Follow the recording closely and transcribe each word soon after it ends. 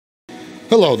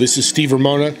Hello, this is Steve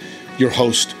Ramona, your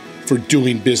host for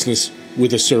Doing Business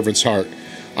with a Servant's Heart.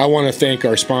 I want to thank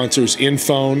our sponsors,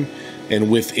 InPhone,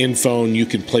 and with InPhone, you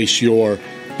can place your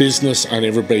business on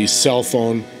everybody's cell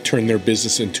phone, turn their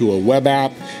business into a web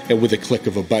app, and with a click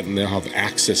of a button, they'll have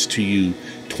access to you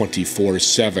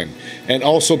 24/7. And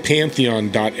also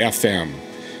Pantheon.fm.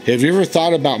 Have you ever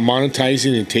thought about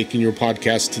monetizing and taking your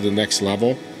podcast to the next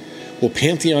level? Well,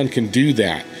 Pantheon can do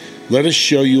that. Let us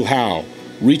show you how.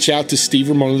 Reach out to Steve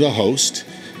Ramona, the host,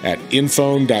 at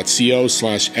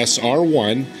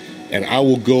inphone.co/SR1, and I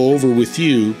will go over with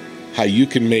you how you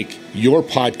can make your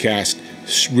podcast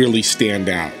really stand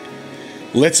out.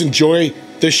 Let's enjoy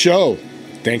the show.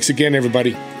 Thanks again,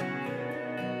 everybody.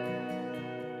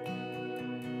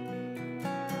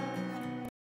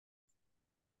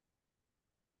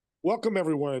 Welcome,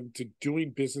 everyone, to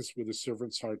Doing Business with a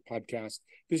Servant's Heart podcast.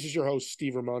 This is your host,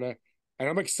 Steve Ramona. And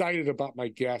I'm excited about my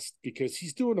guest because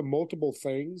he's doing multiple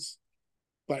things,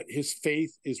 but his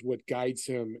faith is what guides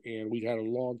him. And we had a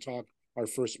long talk, our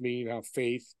first meeting, how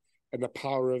faith and the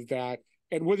power of that.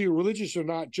 And whether you're religious or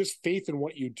not, just faith in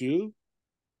what you do.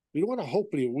 We don't want to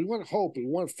hope. We want hope. We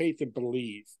want faith and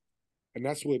believe. And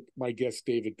that's what my guest,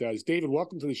 David, does. David,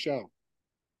 welcome to the show.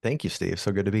 Thank you, Steve.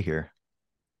 So good to be here.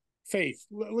 Faith.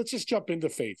 Let's just jump into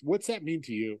faith. What's that mean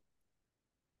to you?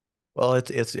 Well,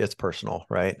 it's personal,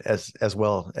 right? As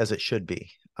well as it should be.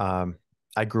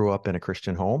 I grew up in a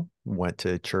Christian home, went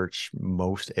to church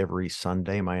most every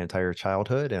Sunday my entire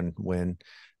childhood. And when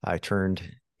I turned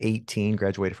 18,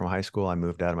 graduated from high school, I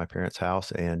moved out of my parents'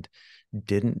 house and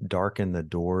didn't darken the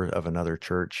door of another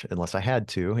church unless I had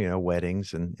to,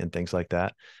 weddings and things like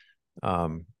that.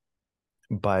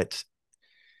 But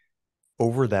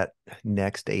over that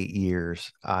next 8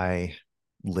 years, I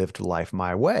lived life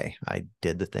my way. I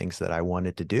did the things that I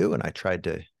wanted to do, and I tried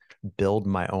to build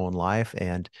my own life.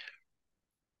 And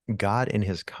God, in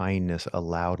his kindness,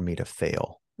 allowed me to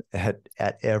fail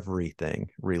at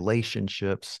everything: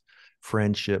 relationships,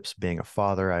 friendships, being a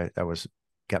father. I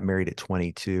got married at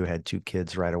 22, had 2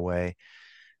 kids right away.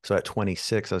 So at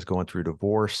 26, I was going through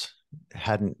divorce,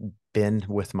 hadn't been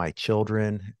with my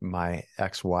children. My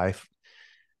ex-wife,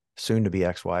 soon to be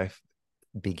ex-wife,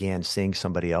 began seeing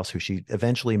somebody else who she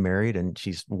eventually married, and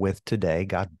she's with today.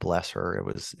 God bless her. It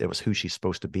was who she's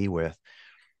supposed to be with.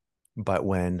 But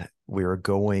when we were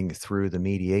going through the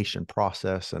mediation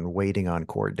process and waiting on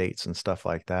court dates and stuff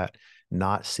like that,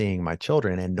 not seeing my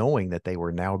children and knowing that they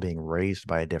were now being raised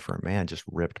by a different man just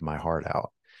ripped my heart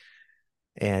out.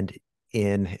 And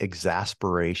in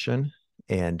exasperation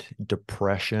and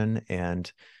depression and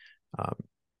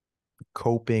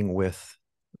coping with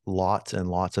lots and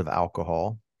lots of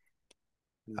alcohol,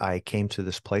 I came to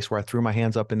this place where I threw my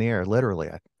hands up in the air. Literally,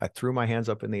 I threw my hands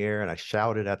up in the air and I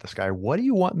shouted at the sky, "What do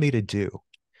you want me to do?"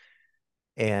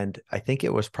 And I think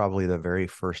it was probably the very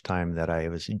first time that I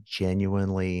was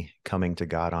genuinely coming to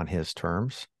God on his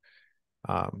terms.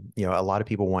 A lot of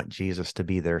people want Jesus to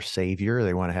be their savior.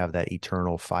 They want to have that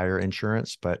eternal fire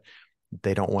insurance, but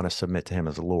they don't want to submit to him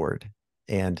as Lord.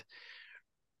 And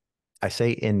I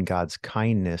say in God's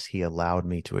kindness, he allowed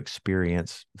me to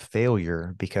experience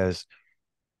failure because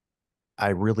I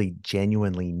really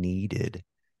genuinely needed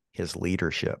his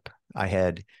leadership. I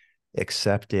had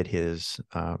accepted his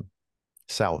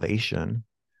salvation,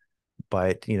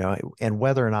 but and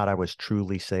whether or not I was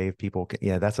truly saved, people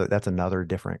can, that's another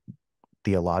different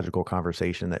theological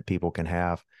conversation that people can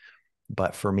have.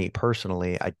 But for me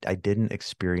personally, I didn't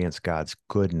experience God's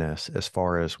goodness as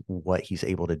far as what he's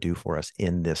able to do for us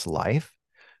in this life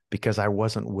because I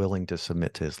wasn't willing to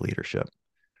submit to his leadership.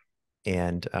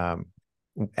 And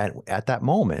at that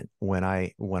moment, when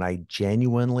I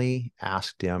genuinely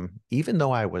asked him, even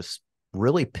though I was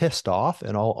really pissed off,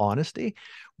 in all honesty,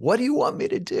 "What do you want me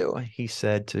to do?" He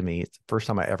said to me, it's the first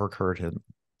time I ever heard him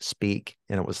speak,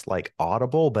 and it was like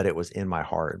audible, but it was in my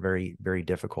heart, very, very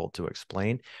difficult to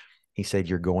explain. He said,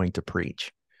 "You're going to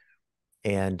preach."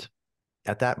 And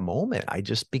at that moment, I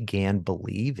just began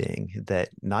believing that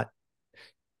not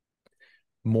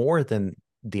more than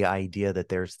the idea that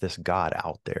there's this God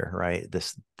out there, right?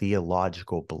 This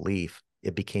theological belief,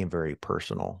 it became very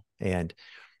personal. And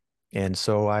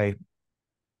so I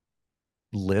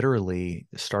literally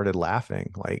started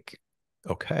laughing like,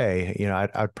 okay,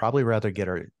 I'd probably rather get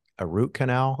a root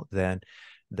canal than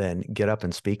get up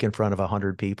and speak in front of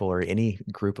 100 people or any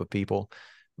group of people.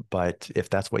 But if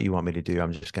that's what you want me to do,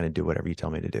 I'm just going to do whatever you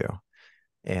tell me to do.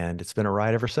 And it's been a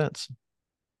ride ever since.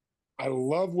 I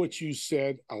love what you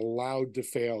said, allowed to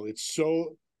fail. It's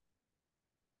so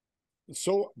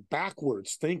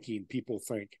backwards thinking, people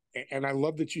think. And I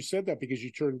love that you said that because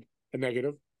you turned a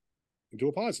negative into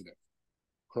a positive,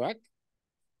 correct?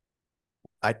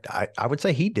 I would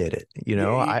say he did it.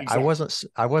 Yeah, exactly.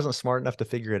 I wasn't smart enough to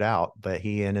figure it out, but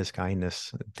he in his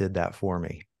kindness did that for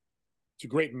me. It's a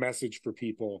great message for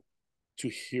people to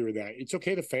hear that it's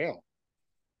okay to fail.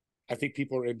 I think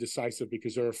people are indecisive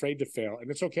because they're afraid to fail,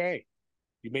 and it's okay.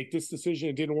 You make this decision,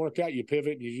 it didn't work out, you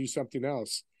pivot and you do something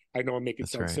else. I know I make it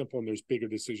That's sound right. simple, and there's bigger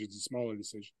decisions and smaller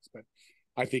decisions, but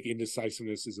I think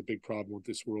indecisiveness is a big problem with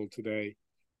this world today.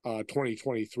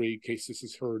 2023, in case this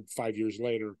is heard 5 years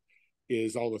later,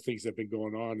 is all the things that have been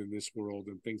going on in this world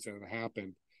and things that have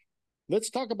happened. Let's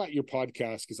talk about your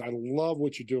podcast, because I love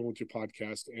what you're doing with your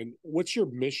podcast. And what's your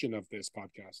mission of this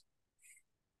podcast?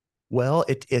 Well,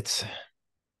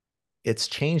 it's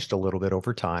changed a little bit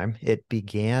over time. It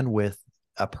began with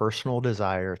a personal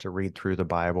desire to read through the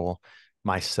Bible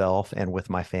myself and with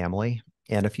my family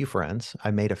and a few friends.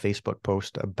 I made a Facebook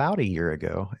post about a year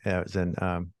ago. It was in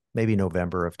maybe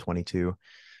November of 22.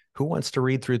 Who wants to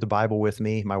read through the Bible with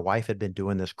me? My wife had been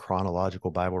doing this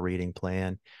chronological Bible reading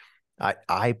plan.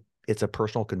 I it's a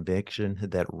personal conviction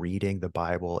that reading the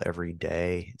Bible every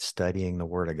day, studying the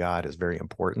Word of God is very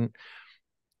important.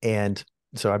 And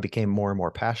so I became more and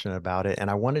more passionate about it, and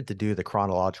I wanted to do the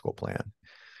chronological plan.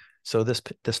 So this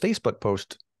Facebook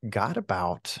post got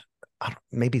about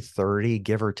maybe 30,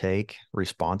 give or take,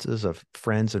 responses of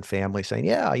friends and family saying,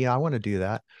 yeah, I want to do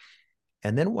that.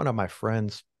 And then one of my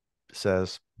friends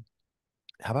says,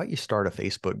 how about you start a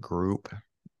Facebook group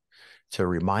to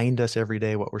remind us every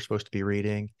day what we're supposed to be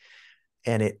reading?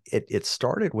 And it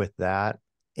started with that,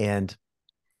 and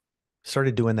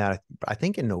started doing that, I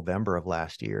think, in November of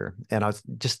last year. And I was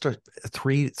just a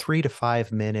 3 to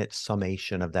 5 minute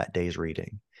summation of that day's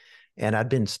reading. And I'd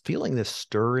been feeling this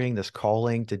stirring, this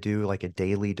calling to do like a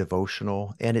daily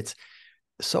devotional. And it's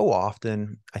so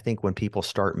often, I think, when people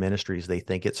start ministries, they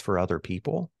think it's for other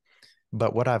people.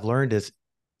 But what I've learned is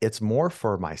it's more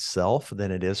for myself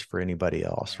than it is for anybody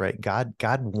else, right? God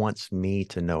wants me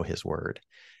to know his word.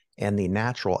 And the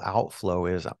natural outflow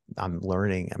is I'm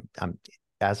learning,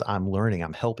 as I'm learning,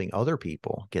 I'm helping other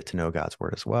people get to know God's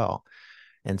word as well.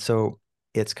 And so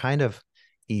it's kind of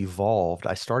evolved.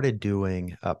 I started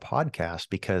doing a podcast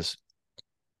because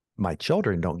my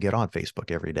children don't get on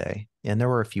Facebook every day. And there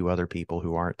were a few other people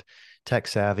who aren't tech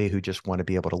savvy, who just want to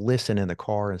be able to listen in the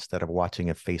car instead of watching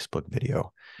a Facebook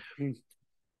video. Hmm.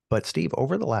 But Steve,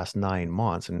 over the last 9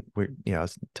 months, and I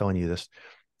was telling you this,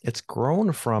 it's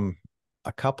grown from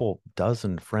a couple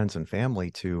dozen friends and family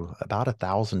to about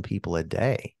 1,000 people a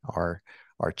day are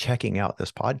checking out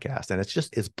this podcast. And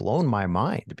it's blown my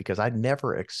mind because I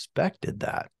never expected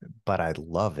that, but I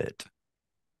love it.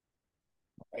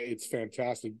 It's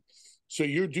fantastic. So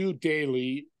you do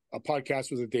daily, a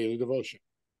podcast with a daily devotion.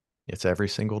 It's every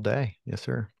single day. Yes,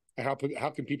 sir. How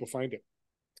can people find it?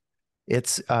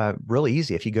 It's really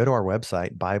easy. If you go to our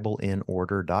website,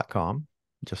 BibleInOrder.com,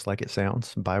 just like it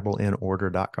sounds,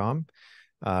 BibleInOrder.com.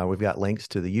 We've got links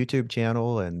to the YouTube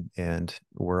channel, and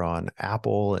we're on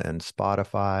Apple and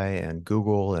Spotify and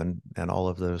Google and all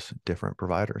of those different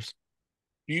providers.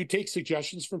 Do you take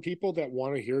suggestions from people that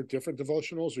want to hear different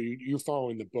devotionals, or you're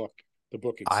following the book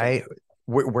itself?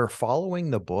 We're following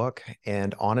the book,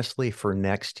 and honestly, for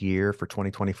next year, for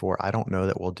 2024, I don't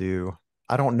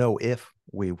know if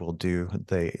we will do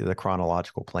the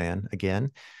chronological plan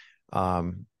again.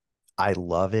 Um, I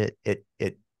love it.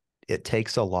 It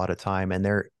takes a lot of time,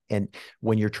 and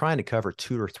when you're trying to cover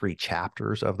 2 or 3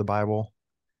 chapters of the Bible,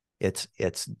 it's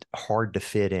hard to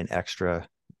fit in extra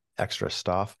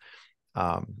stuff.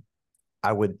 Um,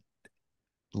 I would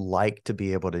like to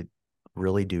be able to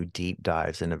really do deep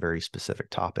dives into very specific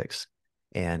topics.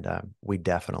 And we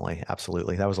definitely,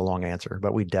 absolutely, that was a long answer,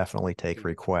 but we definitely take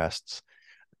requests.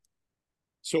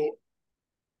 So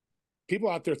people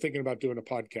out there thinking about doing a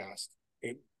podcast,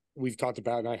 and we've talked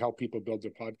about, and I help people build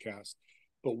their podcast.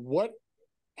 But what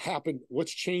happened?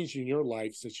 What's changed in your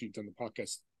life since you've done the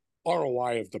podcast?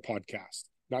 ROI of the podcast,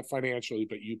 not financially,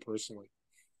 but you personally.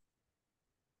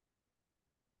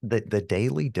 The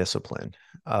daily discipline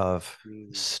of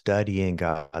studying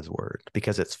God's word,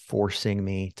 because it's forcing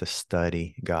me to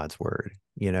study God's word,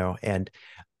 and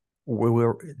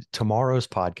we're tomorrow's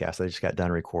podcast I just got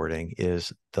done recording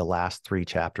is the last 3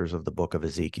 chapters of the book of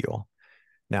Ezekiel.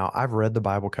 Now, I've read the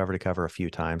Bible cover to cover a few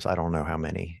times. I don't know how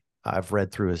many. I've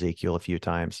read through Ezekiel a few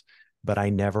times, but I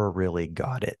never really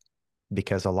got it,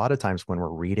 because a lot of times when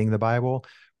we're reading the Bible,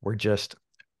 we're just,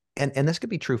 and this could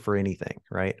be true for anything,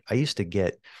 right? I used to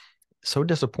get so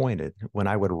disappointed when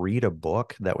I would read a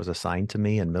book that was assigned to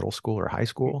me in middle school or high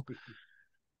school.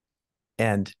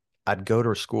 And I'd go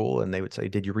to school and they would say,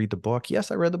 "Did you read the book?"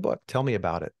 "Yes, I read the book." "Tell me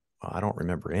about it." well, I don't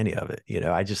remember any of it.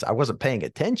 I wasn't paying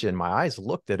attention. My eyes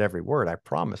looked at every word. I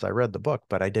promise I read the book,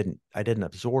 but I didn't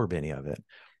absorb any of it.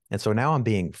 And so now I'm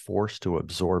being forced to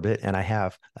absorb it. And I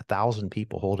have 1,000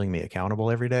 people holding me accountable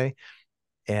every day.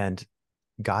 And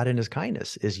God in his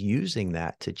kindness is using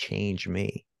that to change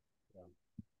me.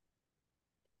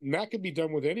 And that can be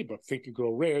done with any book. Think and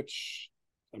Grow Rich.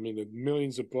 I mean, the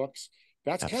millions of books.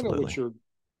 That's kind of what Absolutely. you're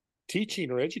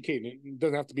teaching or educating. It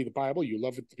doesn't have to be the Bible. You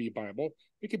love it to be a Bible.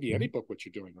 It could be any book what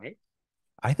you're doing, right?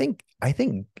 I think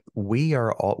we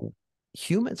are all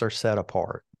humans are set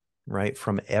apart, right,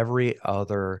 from every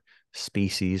other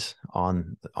species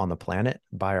on the planet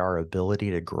by our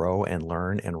ability to grow and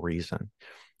learn and reason.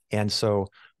 And so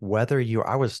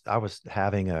I was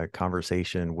having a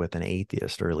conversation with an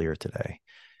atheist earlier today.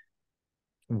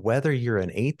 Whether you're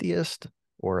an atheist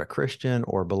or a Christian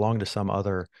or belong to some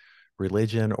other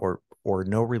religion or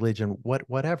no religion,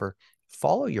 whatever,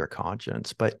 follow your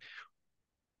conscience, but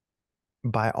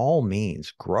by all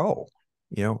means, grow.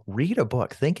 Read a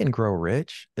book. Think and Grow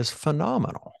Rich is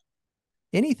phenomenal.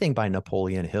 Anything by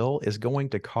Napoleon Hill is going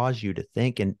to cause you to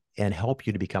think and help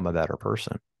you to become a better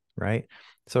person, right?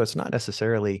 So it's not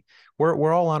necessarily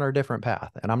we're all on our different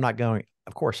path. And I'm not going,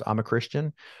 of course, I'm a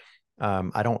Christian.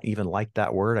 I don't even like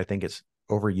that word. I think it's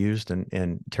overused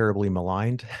and terribly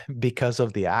maligned because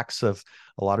of the acts of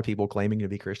a lot of people claiming to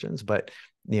be Christians. But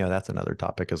that's another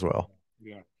topic as well.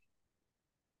 Yeah.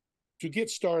 To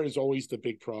get started is always the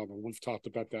big problem. We've talked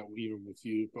about that even with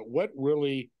you. But what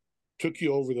really took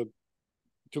you over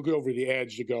the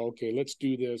edge to go, okay, let's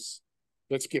do this.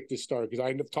 Let's get this started. Because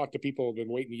I've talked to people who have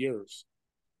been waiting years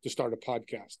to start a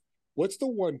podcast. What's the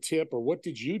one tip or what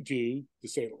did you do to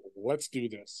say, let's do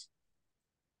this?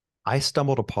 I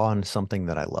stumbled upon something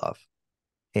that I love.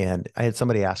 And I had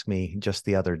somebody ask me just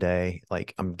the other day,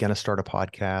 like, I'm going to start a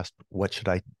podcast. What should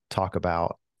I talk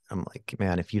about? I'm like,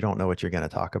 man, if you don't know what you're going to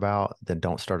talk about, then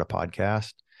don't start a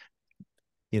podcast.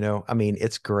 I mean,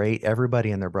 it's great.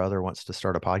 Everybody and their brother wants to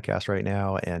start a podcast right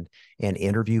now and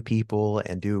interview people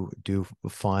and do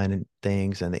fun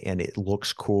things and it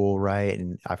looks cool, right?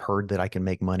 And I've heard that I can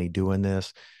make money doing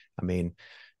this. I mean,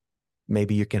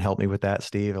 maybe you can help me with that,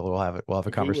 Steve. We'll have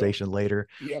a conversation later.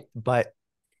 Yep. But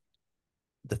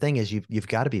the thing is, you've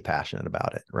got to be passionate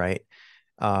about it, right?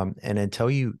 And until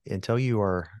you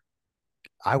are,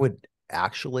 I would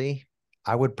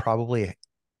probably,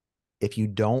 if you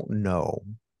don't know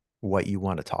what you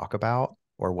want to talk about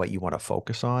or what you want to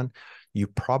focus on, you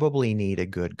probably need a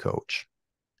good coach.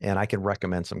 And I can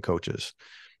recommend some coaches,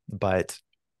 but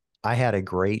I had a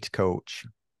great coach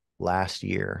last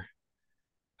year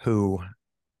who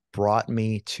brought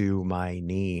me to my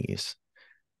knees,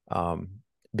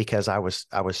 because I was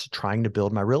trying to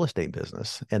build my real estate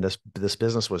business, and this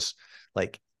business was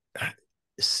like,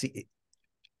 see,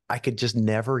 I could just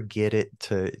never get it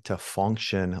to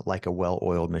function like a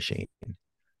well-oiled machine.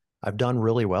 I've done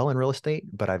really well in real estate,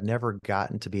 but I've never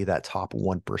gotten to be that top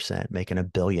 1% making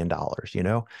 $1 billion.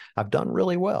 I've done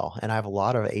really well. And I have a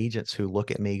lot of agents who look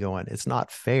at me going, it's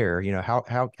not fair.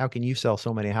 How can you sell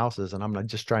so many houses? And I'm not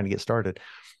just trying to get started.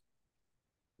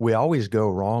 We always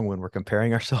go wrong when we're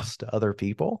comparing ourselves to other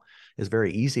people. It's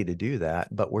very easy to do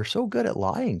that, but we're so good at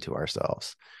lying to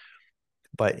ourselves.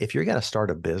 But if you're going to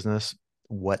start a business,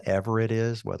 whatever it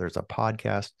is, whether it's a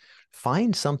podcast,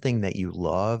 find something that you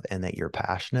love and that you're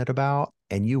passionate about,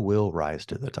 and you will rise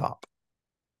to the top.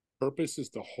 Purpose is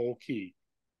the whole key.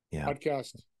 Yeah.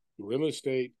 Podcast, real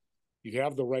estate, you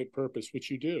have the right purpose,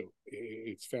 which you do.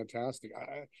 It's fantastic.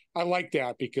 I like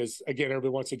that because, again,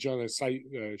 everybody wants to join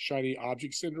the shiny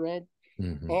object syndrome.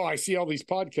 Mm-hmm. Oh, I see all these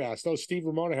podcasts. Oh, Steve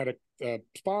Ramona had a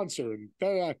sponsor, and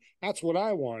that's what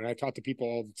I want. And I talk to people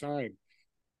all the time.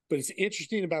 But it's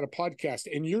interesting about a podcast,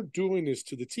 and you're doing this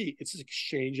to the T. It's an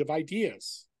exchange of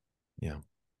ideas. Yeah.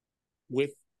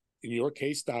 With, in your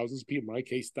case, thousands of people, in my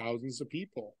case, thousands of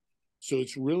people. So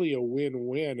it's really a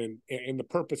win-win, and the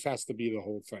purpose has to be the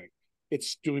whole thing.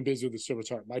 It's doing business with the servant's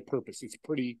heart. My purpose, it's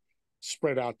pretty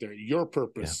spread out there. Your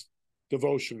purpose,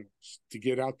 devotionals, to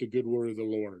get out the good word of the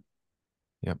Lord.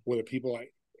 Yeah. Whether people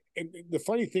and the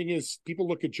funny thing is, people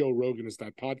look at Joe Rogan as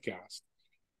that podcast.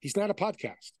 He's not a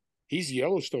podcast. He's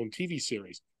Yellowstone TV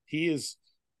series. He is,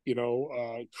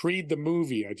 Creed the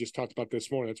movie. I just talked about this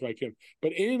morning. That's why I can't.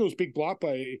 But any of those big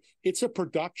blockbusters, it's a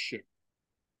production.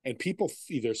 And people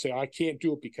either say, I can't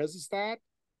do it because it's that,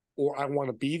 or I want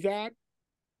to be that.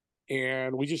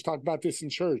 And we just talked about this in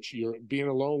church. You're being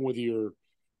alone with your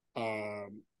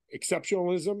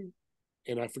exceptionalism,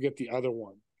 and I forget the other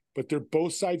one. But they're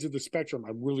both sides of the spectrum.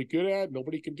 I'm really good at it.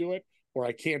 Nobody can do it, or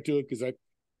I can't do it because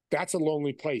that's a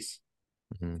lonely place.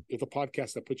 Mm-hmm. With a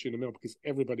podcast that puts you in the middle because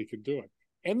everybody can do it.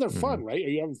 And they're Mm-hmm. fun, right? Are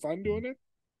you having fun doing it?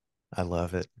 I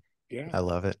love it. Yeah. I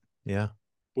love it. Yeah.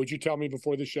 Would you tell me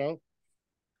before the show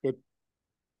what,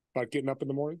 about getting up in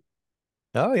the morning?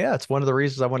 Oh yeah, it's one of the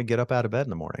reasons I want to get up out of bed in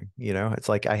the morning. It's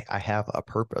like I have a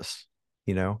purpose,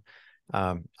 you know.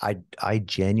 I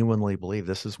genuinely believe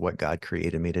this is what God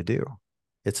created me to do.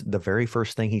 It's the very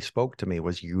first thing he spoke to me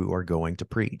was you are going to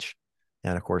preach.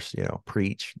 And of course,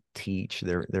 preach, teach,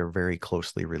 they're very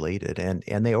closely related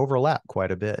and they overlap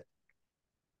quite a bit.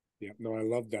 Yeah, no, I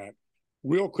love that.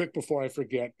 Real quick before I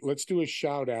forget, let's do a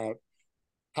shout out.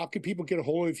 How can people get a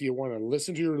hold of you if you want to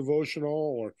listen to your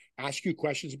devotional or ask you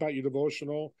questions about your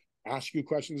devotional, ask you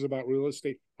questions about real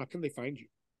estate? How can they find you?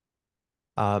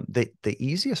 The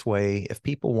easiest way, if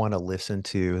people want to listen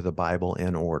to the Bible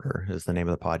in Order, is the name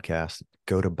of the podcast.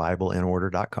 Go to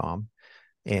BibleInOrder.com,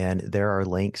 and there are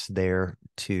links there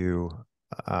to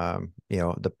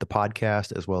the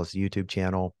podcast as well as the YouTube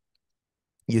channel.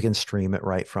 You can stream it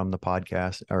right from the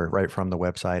podcast or right from the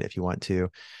website if you want to.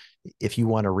 If you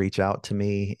want to reach out to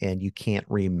me and you can't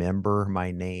remember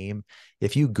my name,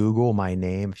 if you Google my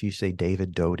name, if you say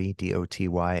David Doty, Doty,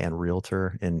 and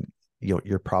realtor, and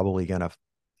you're probably gonna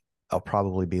I'll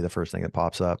probably be the first thing that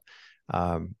pops up.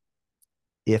 Um,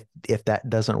 if that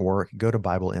doesn't work, go to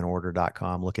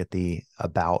BibleInOrder.com, look at the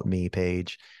About Me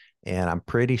page, and I'm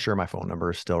pretty sure my phone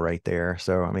number is still right there.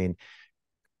 So, I mean,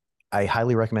 I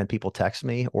highly recommend people text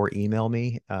me or email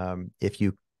me. If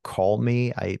you call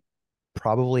me, I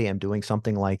probably am doing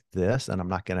something like this, and I'm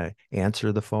not going to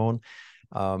answer the phone.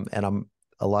 And I'm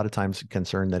a lot of times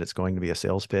concerned that it's going to be a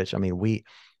sales pitch. I mean,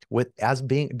 as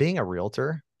being a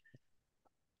realtor,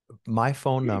 my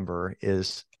phone number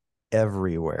is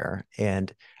everywhere.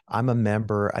 And I'm a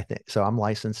member, I think, so I'm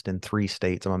licensed in 3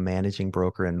 states. I'm a managing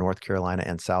broker in North Carolina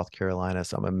and South Carolina.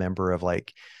 So I'm a member of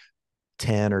like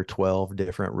 10 or 12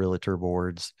 different realtor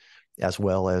boards, as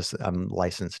well as I'm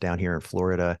licensed down here in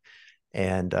Florida.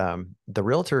 And the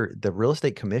real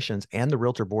estate commissions and the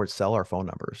realtor board sell our phone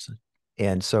numbers.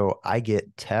 And so I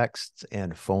get texts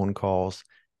and phone calls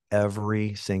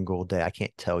every single day. I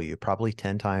can't tell you, probably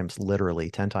 10 times,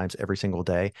 literally 10 times every single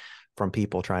day from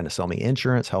people trying to sell me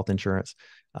insurance, health insurance,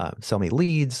 sell me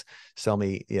leads, sell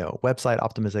me, website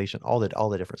optimization, all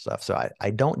the different stuff. So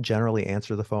I don't generally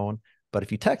answer the phone, but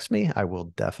if you text me, I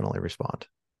will definitely respond.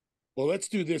 Well, let's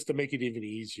do this to make it even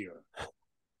easier.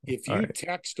 If All you right.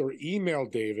 text or email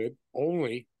David,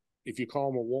 only if you call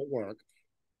him, it won't work.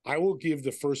 I will give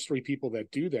the first 3 people that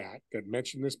do that, that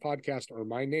mention this podcast or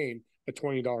my name, a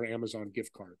 $20 Amazon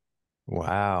gift card.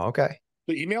 Wow. Okay.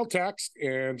 The email, text,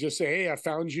 and just say, hey, I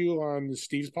found you on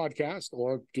Steve's podcast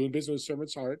or doing business with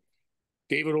Servant's Heart.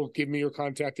 David will give me your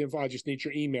contact info. I just need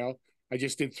your email. I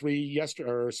just did 3 yesterday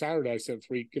or Saturday. I sent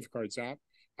 3 gift cards out.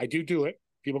 I do it.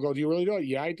 People go, do you really do it?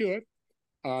 Yeah, I do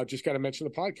it. Just got to mention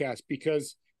the podcast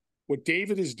because what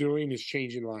David is doing is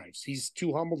changing lives. He's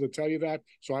too humble to tell you that,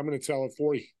 so I'm going to tell it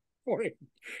for you, for him.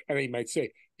 And he might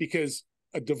say, because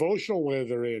a devotional,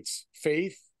 whether it's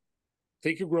faith,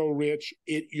 think you grow rich,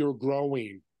 you're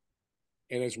growing.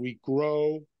 And as we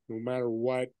grow, no matter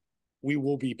what, we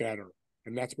will be better.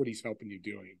 And that's what he's helping you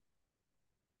doing.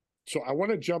 So I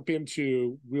want to jump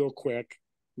into real quick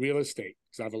real estate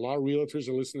because I have a lot of realtors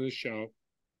that listen to this show.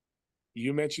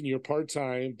 You mentioned you're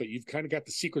part-time, but you've kind of got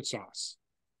the secret sauce.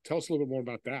 Tell us a little bit more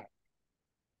about that.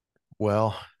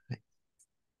 Well,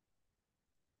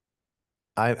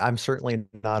 I'm certainly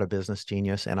not a business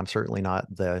genius, and I'm certainly not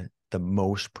the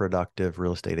most productive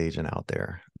real estate agent out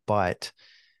there, but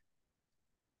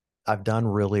I've done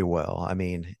really well. I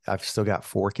mean, I've still got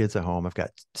 4 kids at home. I've got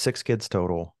 6 kids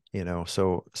total,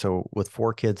 so with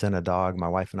 4 kids and a dog, my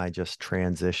wife and I just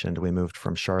transitioned. We moved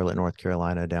from Charlotte, North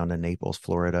Carolina down to Naples,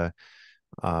 Florida.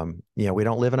 We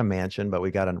don't live in a mansion, but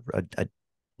we got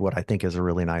what I think is a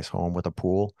really nice home with a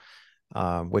pool.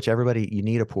 Which you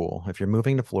need a pool. If you're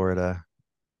moving to Florida,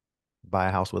 buy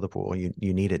a house with a pool.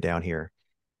 You need it down here.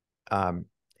 And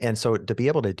so to be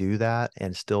able to do that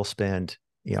and still spend,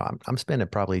 I'm spending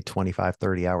probably 25,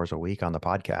 30 hours a week on the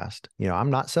podcast.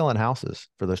 I'm not selling houses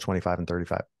for those 25,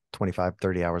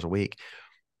 30 hours a week.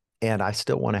 And I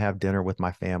still want to have dinner with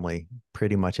my family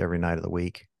pretty much every night of the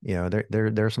week.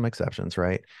 There are some exceptions,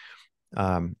 right?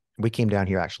 We came down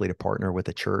here actually to partner with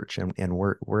a church, and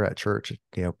we're at church,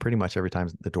 pretty much every time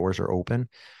the doors are open.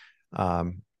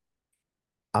 Um,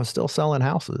 I'm still selling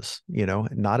houses,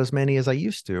 not as many as I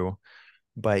used to,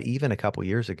 but even a couple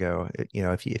years ago,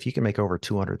 if you can make over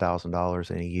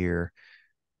 $200,000 in a year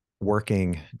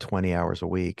working 20 hours a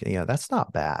week, that's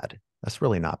not bad. That's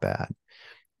really not bad.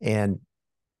 And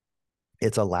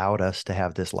it's allowed us to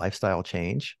have this lifestyle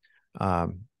change.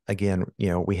 Again,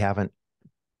 we haven't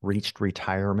reached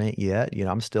retirement yet. You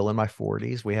know, I'm still in my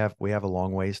 40s. We have a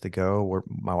long ways to go.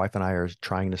 My wife and I are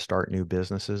trying to start new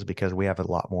businesses because we have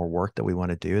a lot more work that we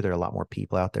want to do. There are a lot more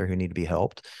people out there who need to be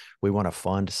helped. We want to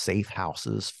fund safe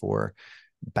houses for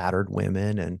battered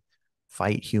women and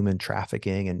fight human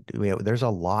trafficking. And there's a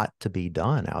lot to be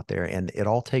done out there, and it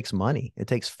all takes money. It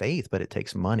takes faith, but it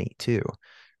takes money too.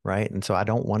 Right. And so I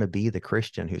don't want to be the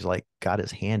Christian who's like got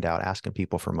his hand out asking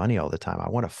people for money all the time. I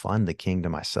want to fund the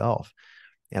kingdom myself.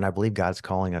 And I believe God's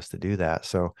calling us to do that.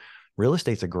 So real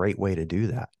estate's a great way to do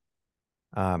that.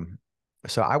 Um,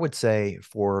 so I would say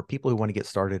for people who want to get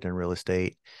started in real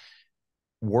estate,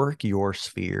 work your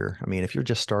sphere. I mean, if you're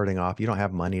just starting off, you don't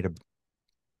have money to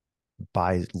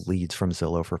buy leads from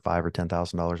Zillow for $5,000 or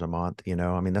 $10,000 a month.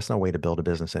 I mean, that's no way to build a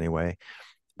business anyway.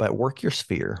 But work your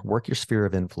sphere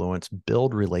of influence,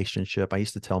 build relationship. I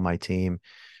used to tell my team,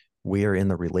 we are in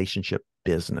the relationship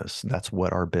business. That's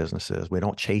what our business is. We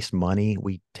don't chase money.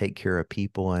 We take care of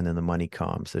people, and then the money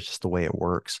comes. It's just the way it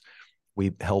works.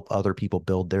 We help other people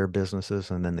build their businesses,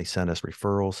 and then they send us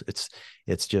referrals.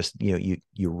 It's just,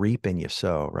 you reap and you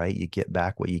sow, right? You get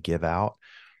back what you give out.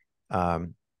 I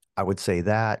would say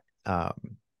that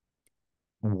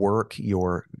work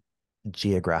your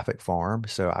geographic farm.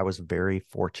 So I was very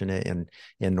fortunate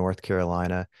in North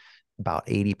Carolina. About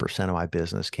 80% of my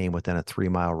business came within a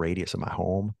 3-mile radius of my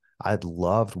home. I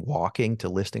loved walking to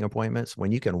listing appointments.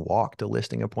 When you can walk to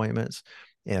listing appointments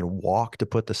and walk to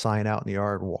put the sign out in the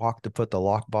yard, walk to put the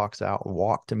lockbox out,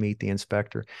 walk to meet the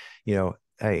inspector,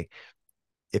 hey,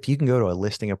 if you can go to a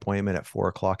listing appointment at 4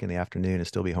 o'clock in the afternoon and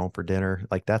still be home for dinner,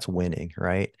 like that's winning,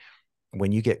 right?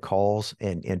 When you get calls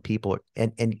and people,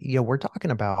 and we're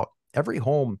talking about every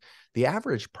home, the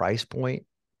average price point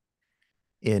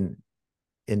in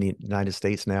the United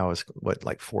States now is what,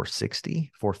 like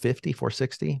 460, 450,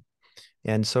 460.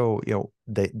 And so,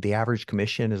 the average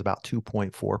commission is about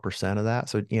 2.4% of that.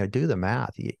 So, do the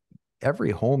math.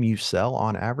 Every home you sell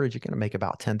on average, you're going to make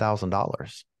about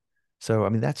 $10,000. So, I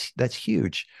mean, that's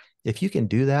huge. If you can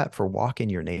do that for walk in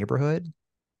your neighborhood,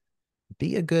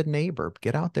 be a good neighbor,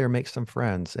 get out there, make some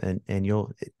friends, and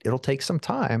it'll take some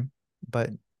time, but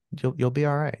you'll be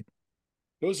all right.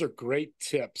 Those are great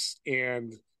tips.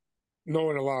 And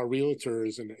knowing a lot of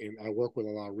realtors, and I work with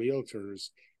a lot of realtors,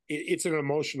 it's an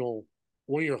emotional,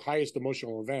 one of your highest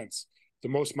emotional events. The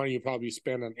most money you probably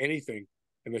spend on anything,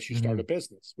 unless you start Mm-hmm. a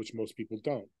business, which most people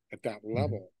don't at that Mm-hmm.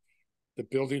 level. The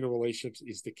building of relationships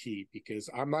is the key, because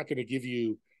I'm not going to give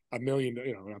you a million,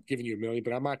 I'm giving you a million,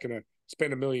 but I'm not going to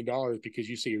spend $1 million because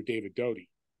you say you're David Doty.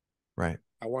 Right.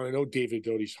 I want to know David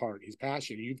Doty's heart, his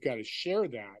passion. You've got to share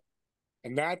that.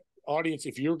 And that audience,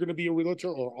 if you're going to be a realtor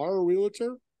or are a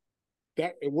realtor,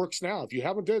 that it works now. If you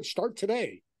haven't done it, start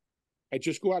today. And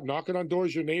just go out knocking on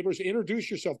doors, your neighbors, introduce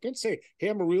yourself. Don't say, hey,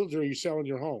 I'm a realtor, are you selling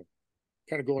your home?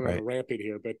 Kind of going on a Right. rampant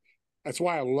here, but that's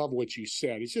why I love what you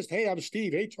said. It's just, hey, I'm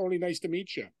Steve. Hey, Tony, nice to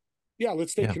meet you. Yeah,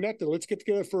 let's stay Yeah. connected. Let's get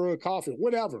together for a coffee,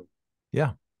 whatever.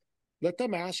 Yeah. Let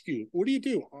them ask you, what do you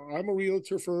do? I'm a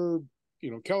realtor for,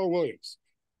 Keller Williams.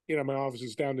 My office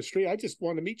is down the street. I just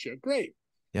want to meet you. Great.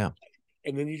 Yeah.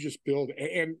 And then you just build.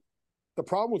 And the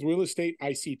problem with real estate,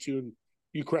 I see too, and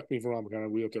you correct me if I'm wrong, I'm a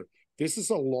realtor. This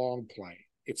is a long play.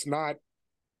 It's not,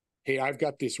 hey, I've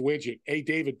got this widget. Hey,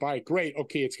 David, buy it. Great.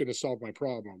 Okay, it's going to solve my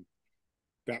problem.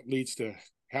 That leads to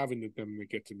having them to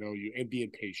get to know you and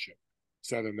being patient. Is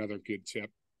that another good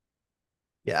tip?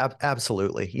 Yeah,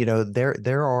 absolutely.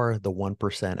 There are the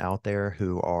 1% out there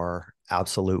who are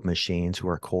absolute machines, who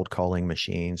are cold calling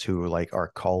machines, who like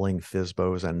are calling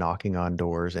FISBOs and knocking on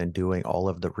doors and doing all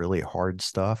of the really hard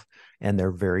stuff. And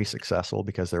they're very successful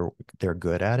because they're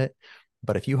good at it.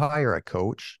 But if you hire a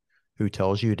coach who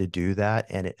tells you to do that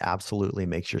and it absolutely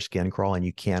makes your skin crawl and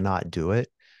you cannot do it,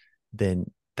 then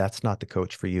that's not the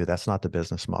coach for you. That's not the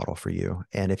business model for you.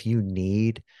 And if you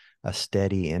need a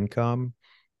steady income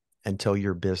until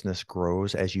your business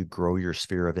grows, as you grow your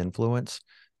sphere of influence,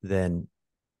 then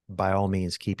by all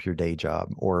means keep your day job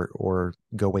or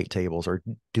go wait tables or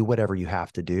do whatever you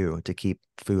have to do to keep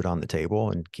food on the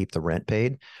table and keep the rent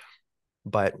paid.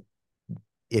 But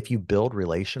if you build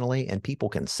relationally, and people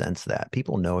can sense that,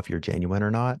 people know if you're genuine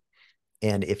or not.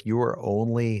 And if you are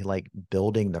only like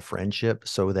building the friendship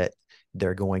so that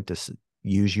they're going to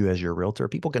use you as your realtor,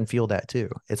 people can feel that too.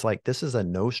 It's like, this is a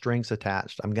no strings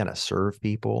attached. I'm going to serve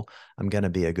people. I'm going to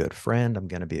be a good friend. I'm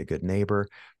going to be a good neighbor.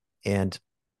 And,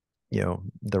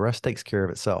 the rest takes care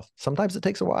of itself. Sometimes it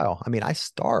takes a while. I mean, I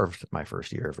starved my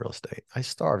first year of real estate. I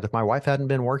starved. If my wife hadn't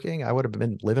been working, I would have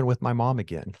been living with my mom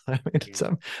again. I mean,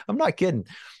 Yeah. I'm not kidding.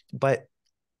 But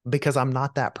because I'm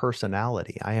not that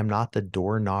personality. I am not the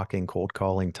door knocking, cold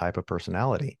calling type of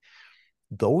personality.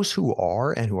 those who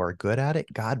are and who are good at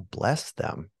it, God bless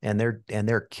them. And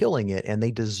they're killing it, and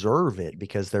they deserve it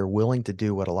because they're willing to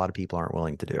do what a lot of people aren't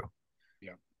willing to do.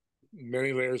 Yeah.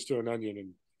 Many layers to an onion.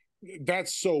 And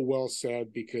that's so well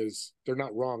said, because they're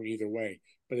not wrong either way.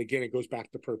 But again, it goes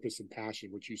back to purpose and passion,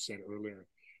 which you said earlier.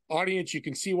 Audience, you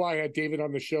can see why I had David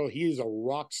on the show. He is a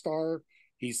rock star.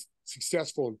 He's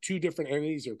successful in two different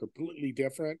entities. They're completely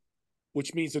different,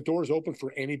 which means the door is open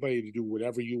for anybody to do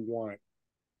whatever you want.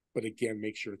 But again,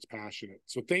 make sure it's passionate.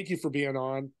 So thank you for being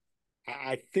on.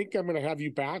 I think I'm going to have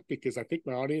you back, because I think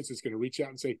my audience is going to reach out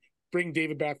and say, bring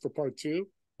David back for part 2,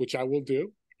 which I will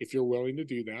do if you're willing to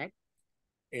do that.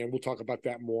 And we'll talk about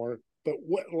that more. But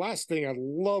what last thing I'd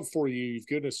love for you, you've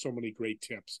given us so many great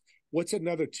tips. What's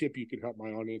another tip you can help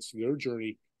my audience in their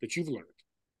journey that you've learned?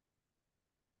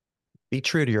 Be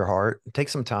true to your heart. Take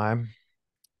some time.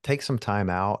 Take some time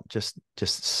out. Just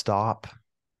stop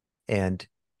and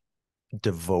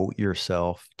devote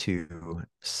yourself to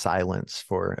silence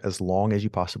for as long as you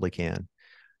possibly can,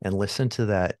 and listen to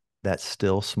that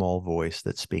still small voice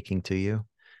that's speaking to you,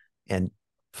 and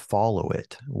follow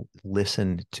it.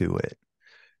 Listen to it.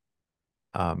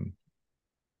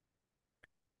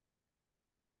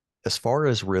 As far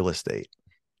as real estate,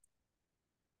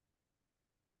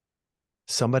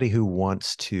 somebody who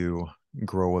wants to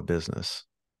grow a business,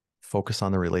 focus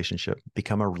on the relationship,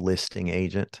 become a listing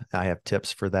agent. I have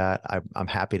tips for that. I'm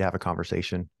happy to have a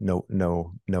conversation.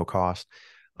 No cost.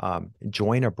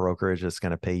 Join a brokerage that's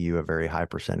going to pay you a very high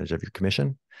percentage of your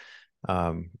commission.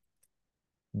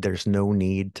 There's no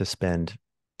need to spend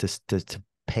to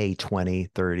pay 20,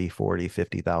 30, 40,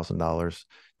 $50,000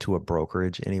 to a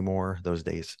brokerage anymore. Those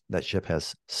days, that ship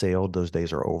has sailed. Those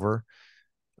days are over.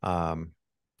 I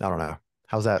don't know.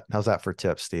 How's that for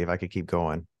tips, Steve? I could keep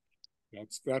going.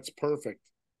 That's perfect.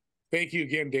 Thank you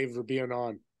again, David, for being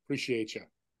on. Appreciate you.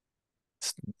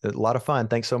 It's a lot of fun.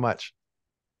 Thanks so much.